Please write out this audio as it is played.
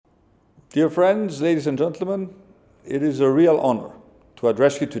Dear friends, ladies and gentlemen, it is a real honor to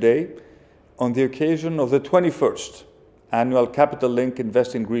address you today on the occasion of the 21st Annual Capital Link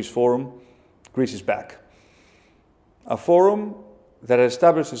Invest in Greece Forum, Greece is Back. A forum that has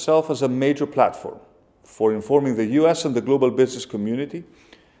established itself as a major platform for informing the US and the global business community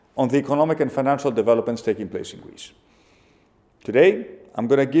on the economic and financial developments taking place in Greece. Today, I'm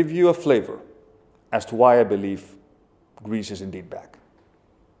going to give you a flavor as to why I believe Greece is indeed back.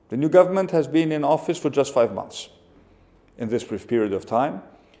 The new government has been in office for just 5 months. In this brief period of time,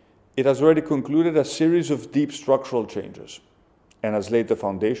 it has already concluded a series of deep structural changes and has laid the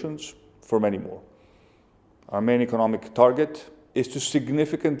foundations for many more. Our main economic target is to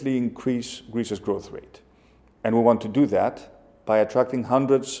significantly increase Greece's growth rate, and we want to do that by attracting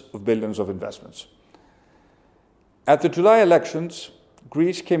hundreds of billions of investments. At the July elections,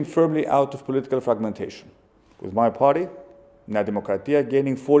 Greece came firmly out of political fragmentation, with my party, Nea Demokratia,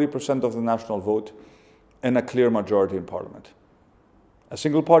 gaining 40% of the national vote and a clear majority in parliament. A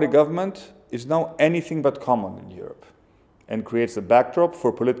single-party government is now anything but common in Europe and creates the backdrop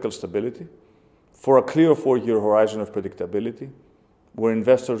for political stability, for a clear 4-year horizon of predictability, where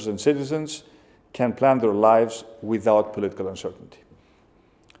investors and citizens can plan their lives without political uncertainty.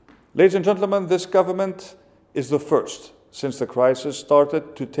 Ladies and gentlemen, this government is the first since the crisis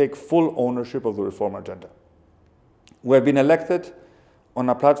started to take full ownership of the reform agenda. We have been elected on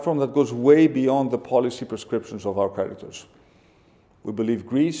a platform that goes way beyond the policy prescriptions of our creditors. We believe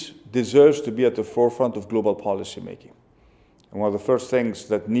Greece deserves to be at the forefront of global policy making. And one of the first things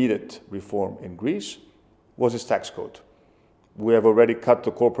that needed reform in Greece was its tax code. We have already cut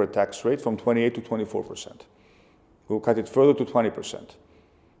the corporate tax rate from 28 to 24%. We will cut it further to 20%.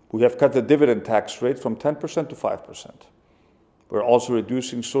 We have cut the dividend tax rate from 10% to 5%. We're also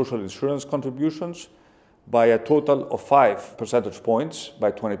reducing social insurance contributions by a total of 5 percentage points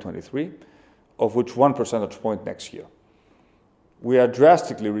by 2023, of which 1 percentage point next year. We are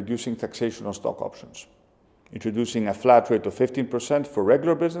drastically reducing taxation on stock options, introducing a flat rate of 15% for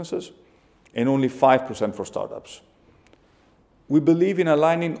regular businesses and only 5% for startups. We believe in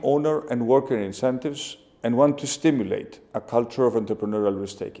aligning owner and worker incentives and want to stimulate a culture of entrepreneurial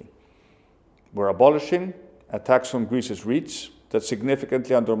risk-taking. We're abolishing a tax on Greece's REITs that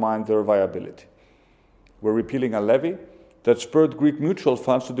significantly undermined their viability. We're repealing a levy that spurred Greek mutual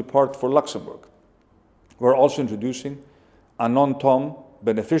funds to depart for Luxembourg. We're also introducing a non-TOM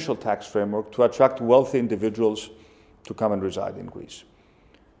beneficial tax framework to attract wealthy individuals to come and reside in Greece.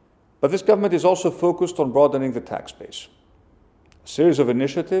 But this government is also focused on broadening the tax base. A series of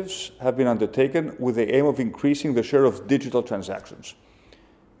initiatives have been undertaken with the aim of increasing the share of digital transactions.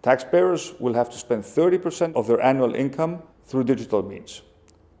 Taxpayers will have to spend 30% of their annual income through digital means,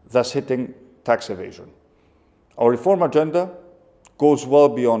 thus hitting tax evasion. Our reform agenda goes well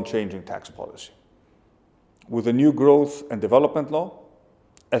beyond changing tax policy. With the new growth and development law,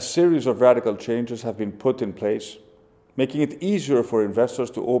 a series of radical changes have been put in place, making it easier for investors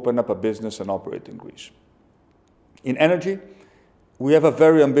to open up a business and operate in Greece. In energy, we have a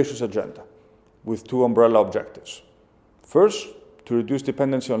very ambitious agenda with 2 umbrella objectives. First, to reduce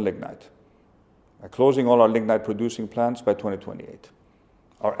dependency on lignite, by closing all our lignite producing plants by 2028.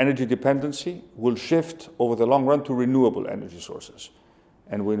 Our energy dependency will shift over the long run to renewable energy sources,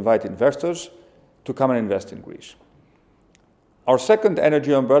 and we invite investors to come and invest in Greece. Our second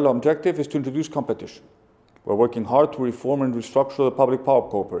energy umbrella objective is to introduce competition. We're working hard to reform and restructure the Public Power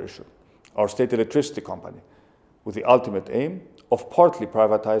Corporation, our state electricity company, with the ultimate aim of partly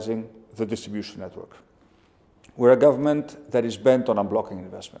privatizing the distribution network. We're a government that is bent on unblocking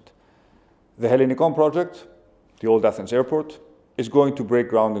investment. The Hellinikon project, the old Athens airport, is going to break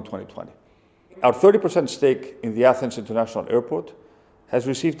ground in 2020. Our 30% stake in the Athens International Airport has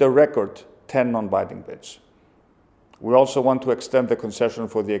received a record 10 non-binding bids. We also want to extend the concession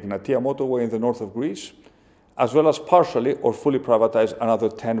for the Egnatia motorway in the north of Greece, as well as partially or fully privatize another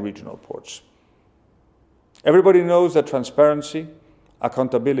 10 regional ports. Everybody knows that transparency,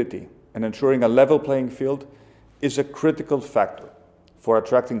 accountability, and ensuring a level playing field is a critical factor for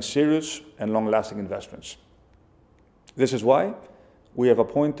attracting serious and long-lasting investments. This is why we have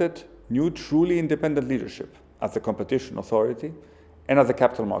appointed new, truly independent leadership at the Competition Authority and at the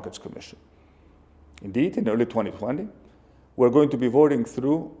Capital Markets Commission. Indeed, in early 2020, we're going to be voting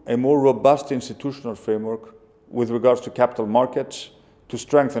through a more robust institutional framework with regards to capital markets to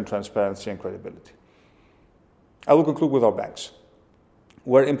strengthen transparency and credibility. I will conclude with our banks.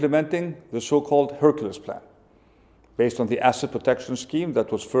 We're implementing the so-called Hercules plan. Based on the asset protection scheme that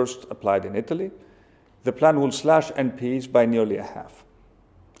was first applied in Italy, the plan will slash NPEs by nearly a half.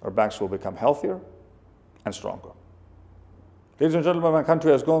 Our banks will become healthier and stronger. Ladies and gentlemen, my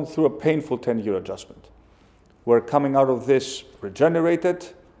country has gone through a painful 10-year adjustment. We're coming out of this regenerated,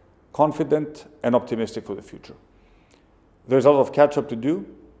 confident, and optimistic for the future. There's a lot of catch-up to do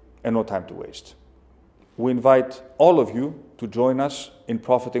and no time to waste. We invite all of you to join us in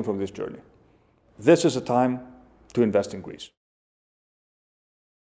profiting from this journey. This is a time to invest in Greece.